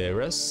the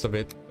rest of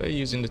it by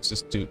using the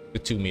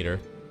 2 meter.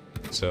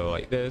 So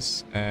like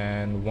this,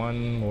 and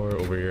one more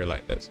over here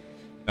like this.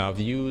 Now I've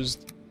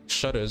used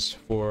shutters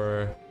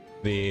for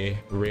the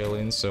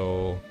railing,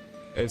 so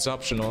it's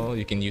optional.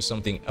 You can use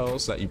something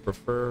else that you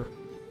prefer.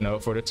 Now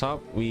for the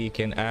top, we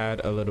can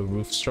add a little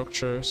roof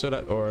structure so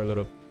that, or a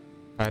little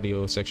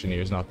patio section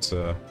here is not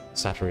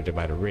saturated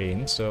by the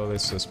rain. So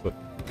let's just put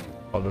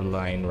other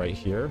line right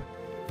here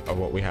of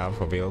what we have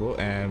available,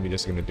 and we're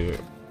just gonna do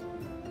it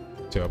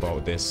to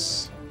about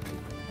this,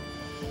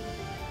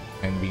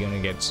 and we're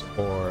gonna get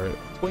our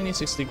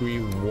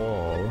 26-degree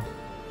wall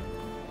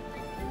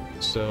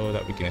so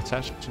that we can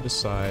attach it to the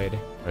side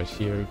right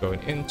here,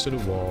 going into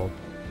the wall.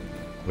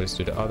 Let's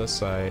do the other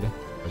side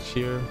right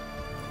here.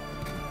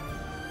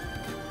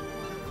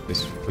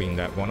 Just clean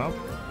that one up.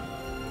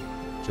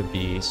 Should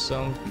be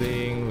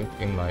something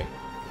looking like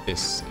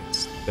this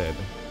instead.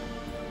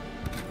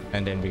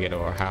 And then we get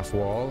our half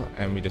wall,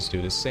 and we just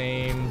do the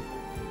same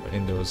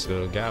in those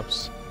little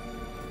gaps,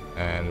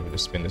 and we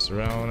just spin this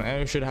around,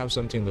 and we should have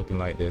something looking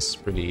like this.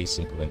 Pretty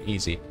simple and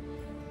easy.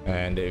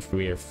 And if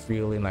we are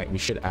feeling like we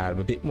should add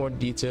a bit more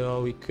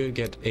detail, we could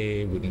get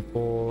a wooden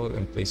pole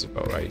and place it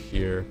about right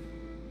here,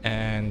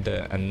 and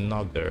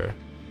another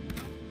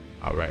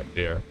right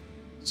there.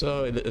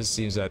 So it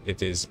seems that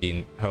it is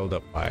being held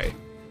up by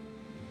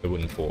the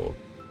wooden pole,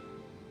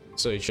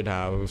 so you should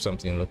have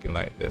something looking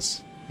like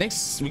this.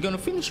 Next, we're gonna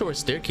finish our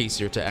staircase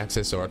here to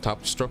access our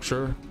top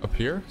structure up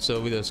here. So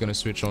we're just gonna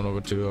switch on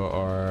over to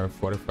our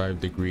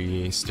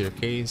 45-degree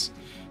staircase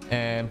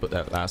and put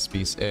that last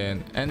piece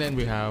in, and then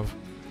we have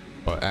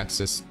our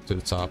access to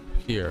the top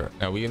here.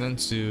 Now we're going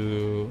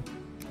to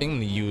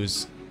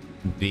use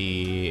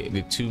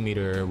the 2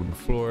 meter wooden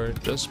floor,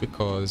 just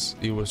because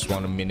you just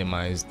want to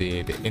minimize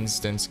the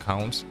instance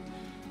count.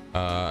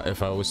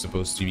 If I was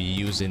supposed to be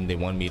using the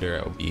 1 meter,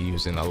 I would be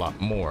using a lot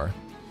more.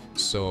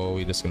 So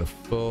we're just gonna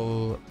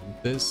fill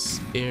this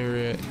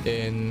area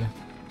in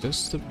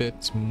just a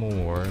bit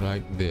more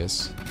like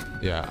this.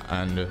 Yeah,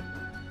 and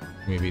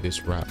maybe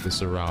just wrap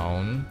this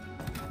around,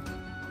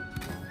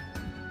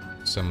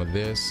 some of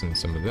this and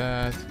some of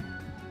that.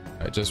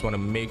 I just want to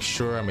make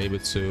sure I'm able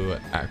to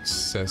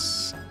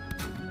access.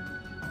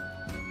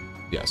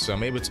 Yeah, so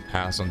I'm able to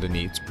pass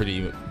underneath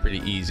pretty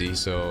easy,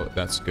 so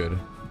that's good.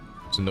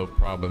 So no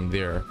problem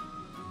there.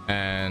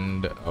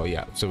 And oh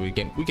yeah, so we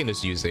can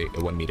just use a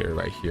 1 meter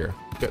right here.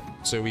 Good.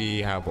 So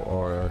we have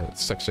our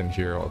section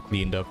here all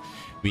cleaned up.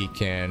 We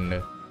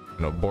can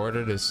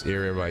border this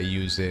area by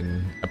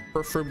using, I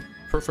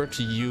prefer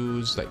to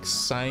use like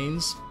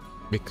signs,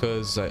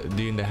 because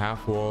during the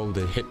half wall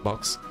the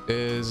hitbox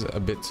is a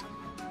bit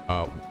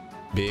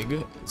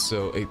big,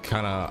 so it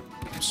kind of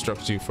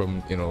obstructs you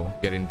from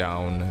getting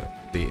down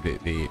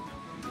the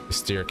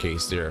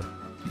staircase there.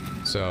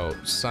 So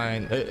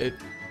sign, it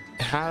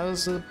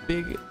has a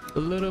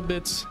little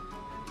bit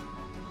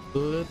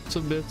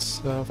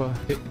of a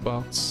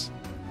hitbox.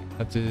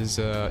 That is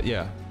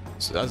yeah,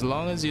 so as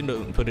long as you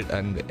don't put it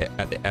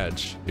at the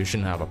edge, you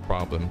shouldn't have a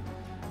problem.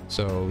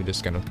 So we're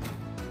just gonna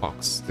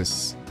box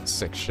this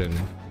section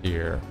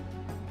here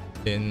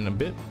in a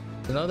bit.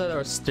 So now that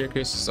our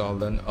staircase is all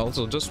done,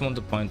 also just want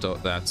to point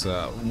out that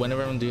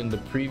whenever I'm doing the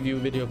preview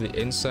video of the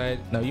inside,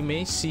 now you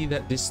may see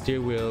that this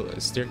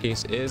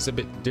staircase is a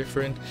bit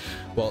different.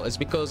 Well, it's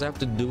because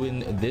after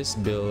doing this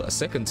build a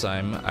second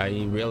time,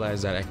 I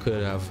realized that I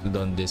could have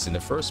done this in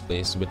the first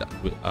place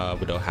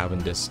without having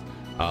this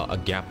a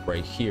gap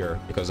right here,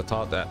 because I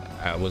thought that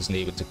I wasn't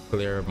able to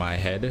clear my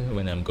head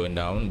when I'm going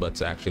down,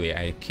 but actually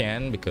I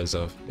can, because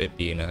of it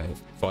being a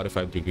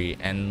 45-degree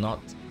and not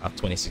a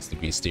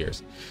 26-degree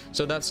stairs.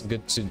 So that's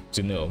good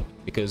to know,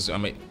 because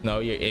now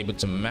you're able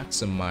to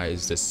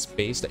maximize the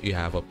space that you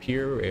have up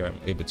here. You're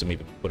able to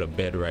maybe put a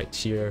bed right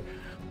here,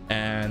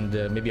 and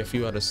maybe a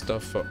few other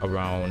stuff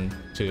around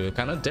to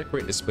kind of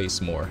decorate this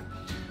place more.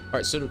 All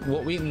right, so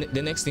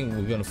the next thing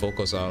we're going to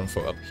focus on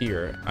for up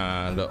here,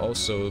 and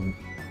also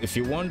if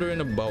you're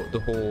wondering about the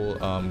whole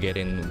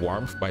getting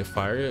warmth by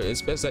fire,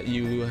 it's best that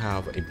you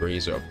have a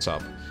brazier up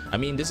top. I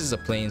mean, this is a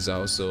plains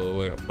house,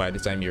 so by the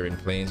time you're in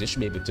plains, you should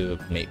be able to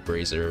make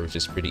brazier, which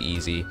is pretty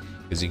easy,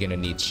 because you're gonna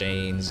need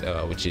chains,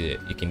 which you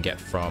can get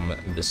from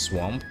the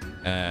swamp,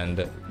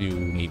 and you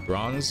need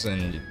bronze,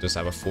 and you just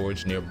have a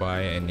forge nearby,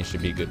 and you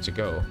should be good to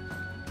go.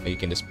 You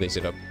can just place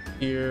it up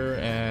here,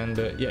 and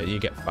yeah, you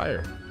get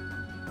fire.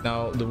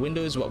 Now the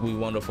window is what we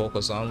want to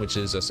focus on, which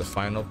is just a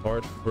final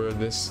part for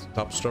this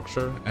top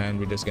structure, and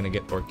we're just gonna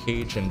get our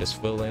cage and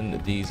just fill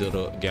in these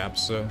little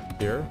gaps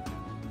here.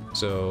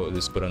 So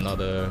let's put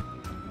another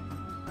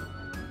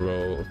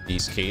row of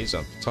these cages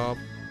on the top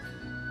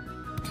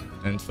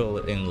and fill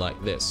it in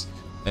like this.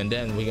 And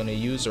then we're gonna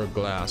use our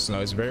glass. Now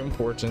it's very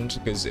important,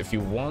 because if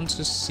you want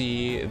to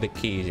see the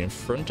cage in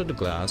front of the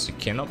glass, you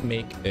cannot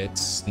make it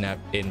snap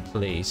in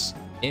place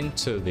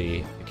into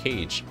the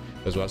cage,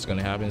 because what's going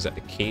to happen is that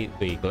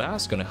the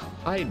glass is going to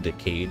hide the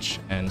cage,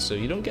 and so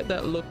you don't get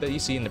that look that you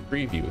see in the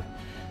preview.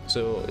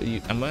 So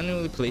I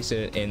manually place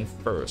it in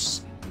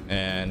first,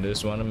 and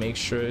just want to make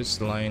sure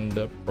it's lined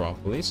up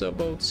properly. So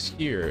about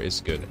here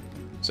is good.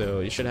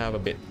 So you should have a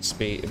bit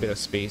of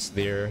space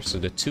there. So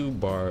the two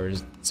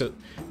bars, so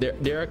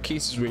there are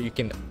cases where you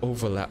can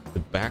overlap the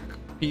back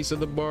piece of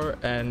the bar,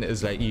 and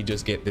it's like you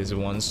just get this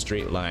one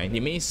straight line.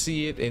 You may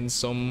see it in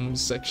some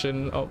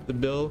section of the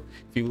bill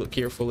if you look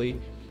carefully,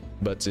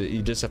 but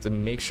you just have to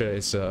make sure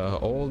it's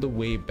all the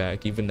way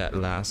back, even that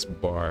last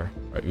bar,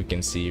 right? We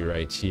can see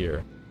right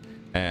here.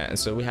 And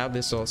so we have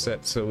this all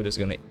set, so we're just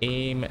gonna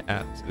aim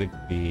at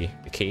the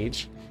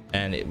cage,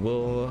 and it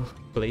will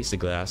place the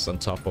glass on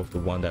top of the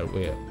one that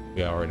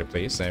we already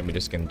placed, and we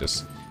just can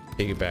just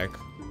piggyback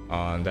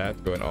on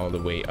that, going all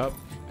the way up,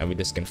 and we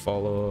just can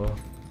follow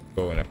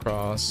going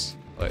across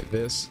like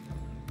this,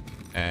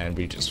 and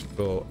we just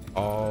fill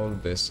all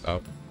this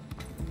up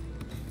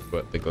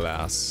with the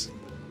glass.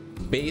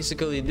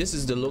 Basically, this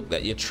is the look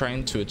that you're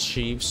trying to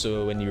achieve,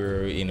 so when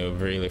you're, you know,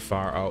 really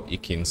far out, you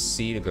can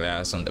see the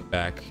glass on the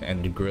back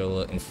and the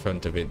grill in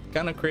front of it,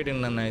 kind of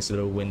creating a nice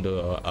little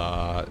window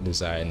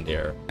design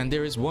there. And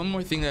there is one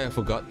more thing that I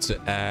forgot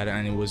to add,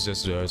 and it was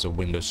just there's a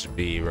window should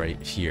be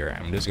right here.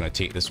 I'm just gonna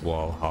take this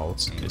wall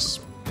out and this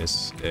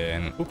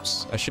and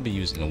oops, I should be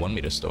using a 1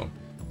 meter stone.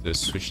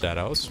 Just switch that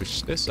out,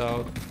 switch this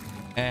out,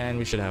 and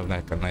we should have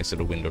like a nice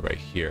little window right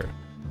here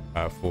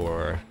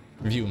for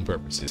viewing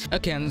purposes.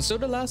 Okay, and so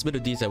the last bit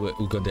of detail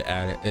we're going to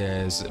add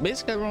is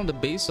basically around the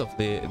base of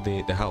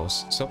the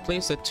house. So I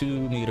place a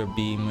 2 meter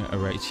beam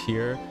right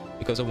here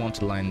because I want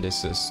to line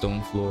this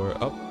stone floor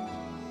up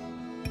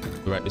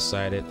right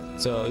beside it.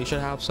 So you should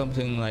have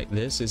something like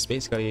this. It's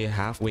basically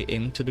halfway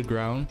into the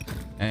ground,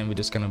 and we're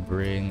just gonna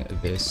bring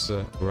this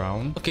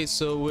around. Okay,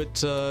 so with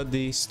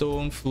the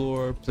stone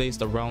floor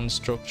placed around the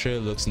structure,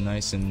 it looks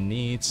nice and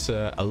neat.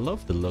 I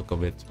love the look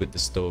of it with the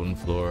stone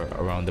floor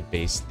around the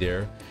base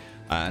there.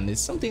 And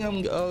it's something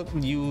I'll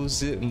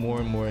use it more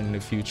and more in the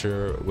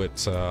future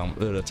with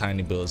little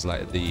tiny builds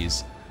like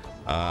these.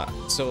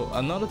 So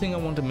another thing I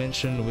want to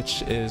mention,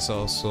 which is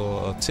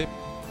also a tip,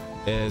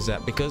 is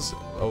that because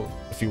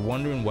if you're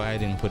wondering why I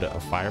didn't put a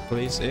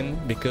fireplace in,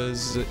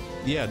 because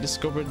yeah, I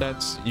discovered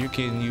that you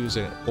can use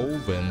an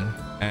oven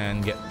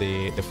and get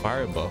the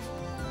fire buff,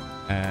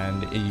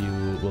 and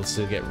you will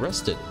still get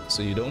rusted.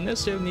 So you don't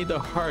necessarily need a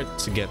hearth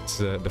to get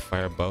the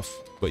fire buff,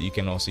 but you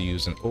can also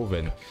use an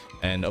oven,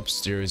 and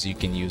upstairs you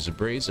can use a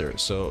brazier.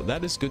 So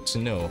that is good to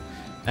know.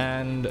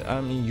 And I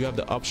mean, you have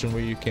the option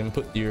where you can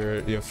put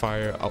your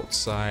fire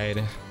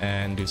outside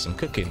and do some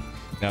cooking.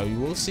 Now you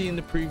will see in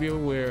the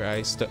preview where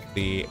I stuck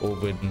the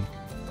oven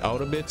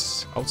out a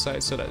bit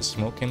outside so that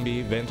smoke can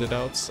be vented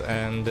out,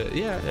 and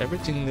yeah,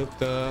 everything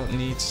looked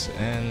neat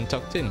and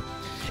tucked in.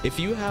 If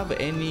you have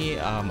any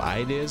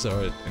ideas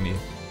or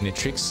any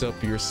tricks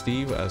up your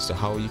sleeve as to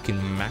how you can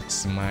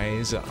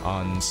maximize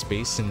on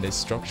space in this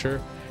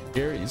structure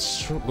here,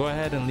 go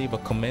ahead and leave a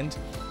comment,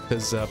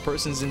 because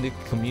persons in the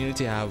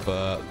community have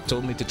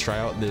told me to try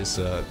out this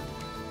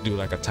do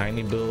like a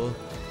tiny build,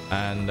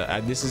 and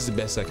this is the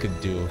best I could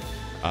do.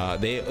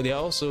 They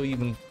also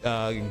even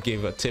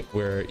gave a tip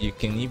where you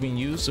can even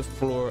use the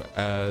floor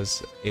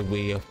as a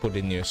way of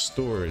putting your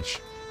storage.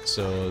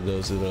 So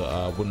those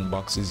little wooden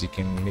boxes, you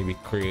can maybe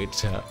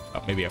create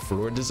maybe a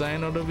floor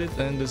design out of it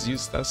and just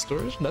use that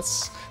storage.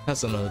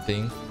 That's another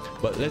thing.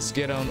 But let's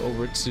get on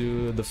over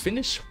to the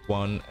finished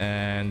one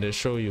and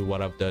show you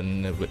what I've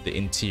done with the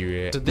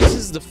interior. So this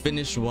is the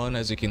finished one,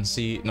 as you can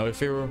see. Now if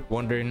you're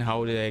wondering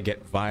how did I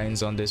get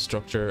vines on this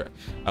structure,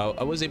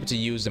 I was able to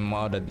use a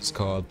mod that's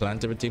called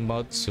Plant Everything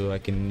mod, so I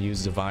can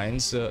use the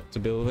vines to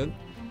build with.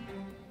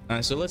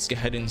 And so let's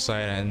head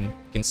inside, and you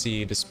can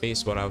see the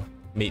space what I've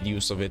made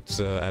use of it.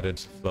 Added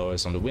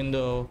flowers on the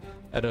window,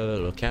 added a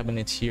little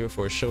cabinet here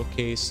for a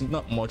showcase.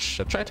 Not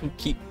much. I try to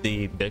keep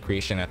the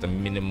decoration at a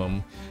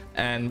minimum,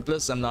 and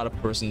plus I'm not a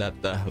person that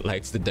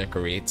likes to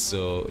decorate,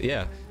 so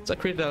yeah, so I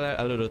created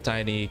a little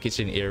tiny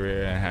kitchen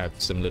area and have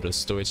some little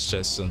storage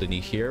chests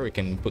underneath here. We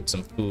can put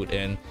some food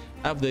in.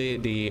 I have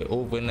the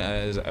oven,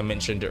 as I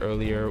mentioned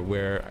earlier,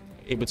 where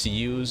able to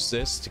use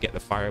this to get the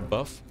fire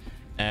buff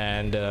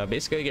and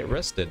basically get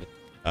rested,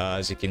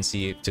 as you can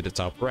see to the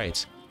top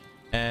right.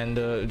 And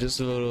just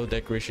a little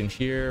decoration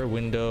here,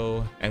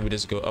 window, and we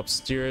just go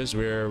upstairs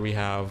where we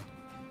have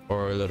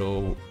our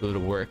little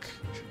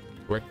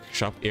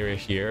workshop area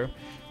here.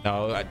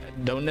 Now I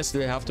don't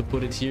necessarily have to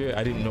put it here.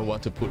 I didn't know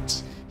what to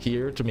put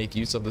here to make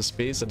use of the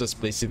space. I just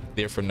placed it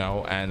there for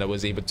now, and I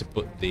was able to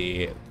put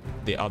the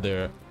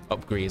other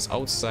upgrades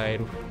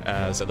outside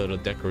as a little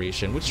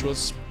decoration, which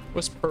was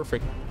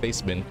perfect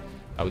placement,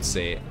 I would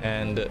say.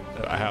 And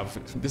I have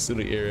this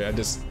little area. I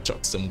just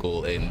chucked some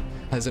gold in.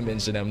 As I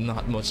mentioned, I'm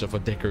not much of a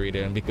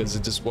decorator, and because I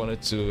just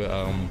wanted to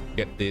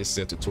get this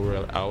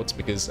tutorial out,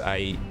 because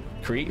I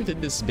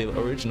created this build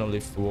originally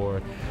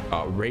for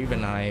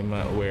Ravenheim,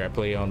 where I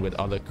play on with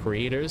other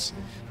creators,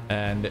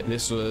 and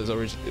this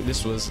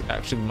was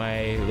actually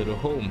my little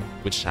home,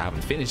 which I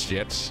haven't finished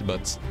yet,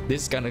 but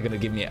this is kind of gonna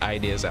give me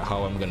ideas at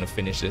how I'm gonna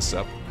finish this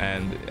up.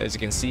 And as you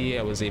can see,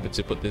 I was able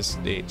to put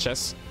the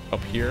chest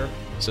up here,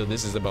 so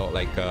this is about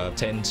like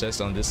 10 chests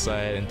on this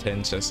side and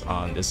 10 chests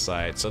on this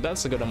side, so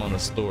that's a good amount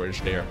of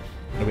storage there.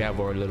 And we have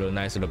our little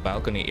nice little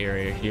balcony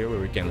area here where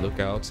we can look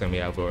out, and we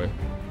have our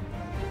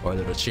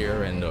little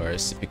chair and our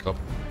sippy cup.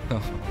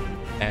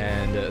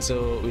 And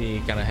so we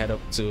kind of head up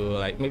to,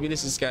 like, maybe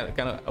this is kind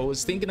of, I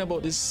was thinking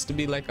about this to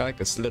be like a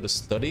little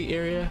study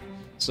area.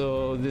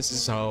 So this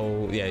is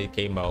how, yeah, it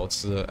came out.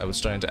 So I was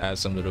trying to add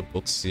some little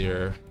books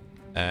here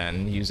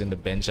and using the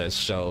bench as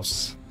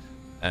shelves.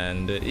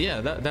 And yeah,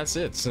 that's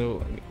it.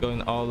 So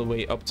going all the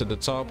way up to the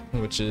top,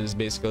 which is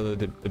basically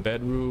the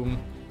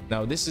bedroom.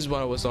 Now this is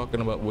what I was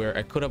talking about, where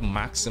I could have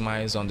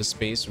maximized on the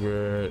space,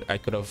 where I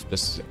could have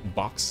just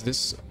boxed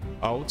this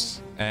out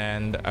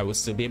and I would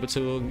still be able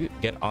to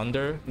get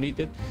underneath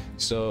it.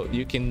 So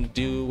you can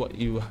do what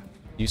you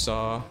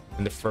saw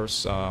in the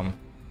first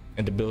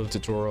in the build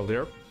tutorial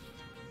there,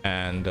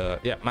 and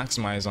yeah,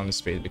 maximize on the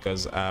space,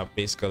 because I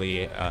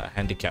basically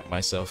handicapped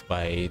myself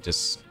by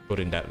just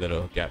putting that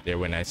little gap there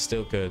when I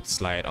still could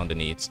slide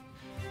underneath.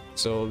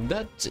 So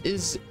that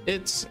is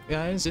it,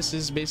 guys. This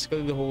is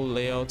basically the whole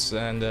layout,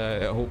 and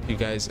I hope you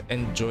guys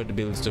enjoyed the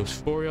build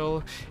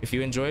tutorial. If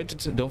you enjoyed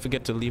it, don't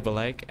forget to leave a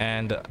like,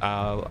 and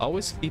I'll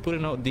always be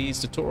putting out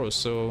these tutorials,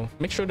 so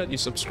make sure that you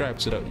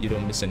subscribe so that you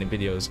don't miss any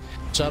videos.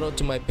 Shout out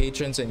to my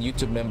patrons and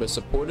YouTube member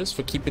supporters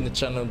for keeping the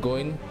channel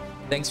going.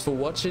 Thanks for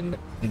watching,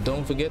 and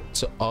don't forget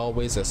to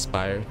always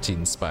aspire to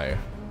inspire.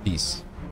 Peace.